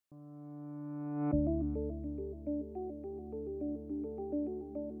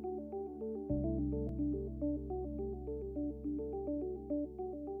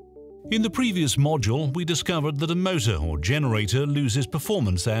In the previous module, we discovered that a motor or generator loses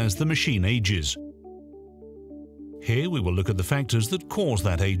performance as the machine ages. Here we will look at the factors that cause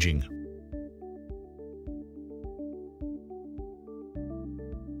that aging.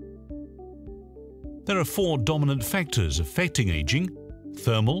 There are 4 dominant factors affecting aging: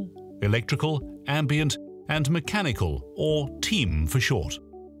 thermal, electrical, ambient, and mechanical, or TEAM for short.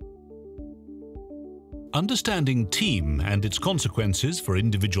 Understanding TEAM and its consequences for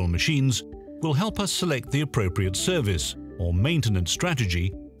individual machines will help us select the appropriate service or maintenance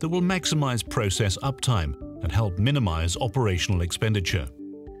strategy that will maximize process uptime and help minimize operational expenditure.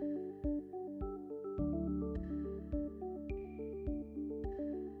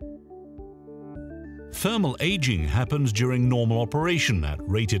 Thermal aging happens during normal operation at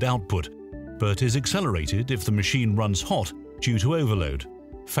rated output, but is accelerated if the machine runs hot due to overload,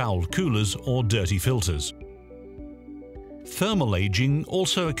 fouled coolers or dirty filters. Thermal aging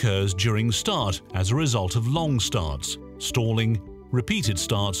also occurs during start as a result of long starts, stalling, repeated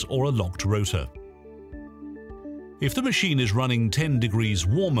starts or a locked rotor. If the machine is running 10 degrees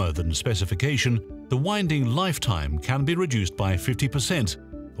warmer than specification, the winding lifetime can be reduced by 50%,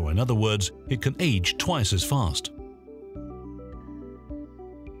 or in other words, it can age twice as fast.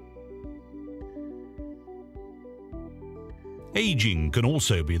 Aging can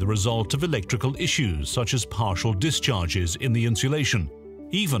also be the result of electrical issues such as partial discharges in the insulation,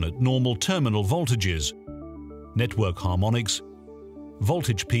 even at normal terminal voltages, network harmonics,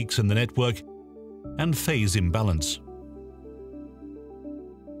 voltage peaks in the network, and phase imbalance.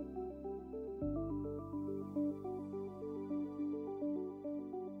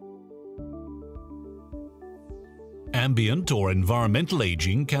 Ambient or environmental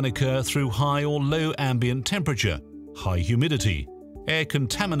aging can occur through high or low ambient temperature, high humidity, air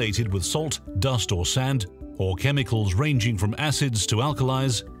contaminated with salt, dust or sand, or chemicals ranging from acids to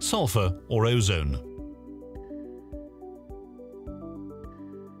alkalis, sulfur or ozone.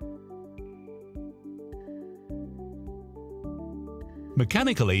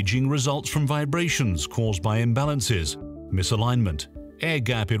 Mechanical aging results from vibrations caused by imbalances, misalignment, air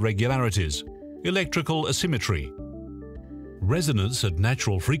gap irregularities, electrical asymmetry, resonance at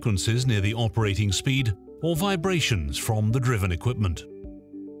natural frequencies near the operating speed, or vibrations from the driven equipment.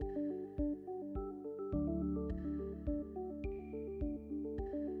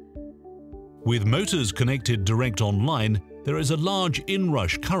 With motors connected direct online, there is a large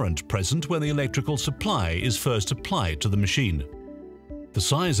inrush current present when the electrical supply is first applied to the machine. The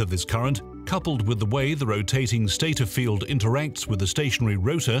size of this current, coupled with the way the rotating stator field interacts with the stationary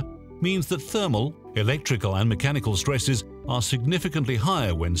rotor, means that thermal, electrical and mechanical stresses are significantly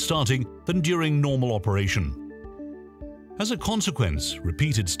higher when starting than during normal operation. As a consequence,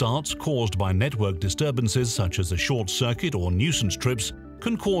 repeated starts caused by network disturbances such as a short circuit or nuisance trips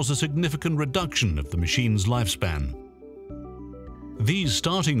can cause a significant reduction of the machine's lifespan. These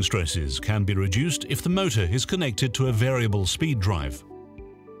starting stresses can be reduced if the motor is connected to a variable speed drive.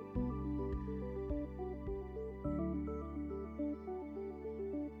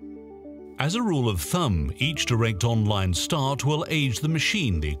 As a rule of thumb, each direct online start will age the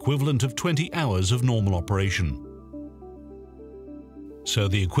machine the equivalent of 20 hours of normal operation. So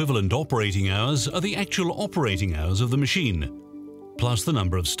the equivalent operating hours are the actual operating hours of the machine, plus the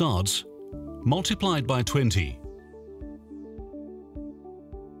number of starts, multiplied by 20.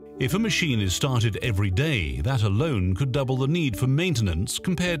 If a machine is started every day, that alone could double the need for maintenance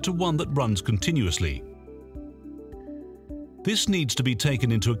compared to one that runs continuously. This needs to be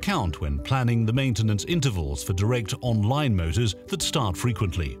taken into account when planning the maintenance intervals for direct online motors that start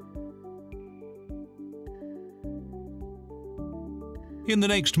frequently. In the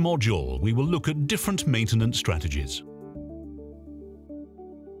next module, we will look at different maintenance strategies.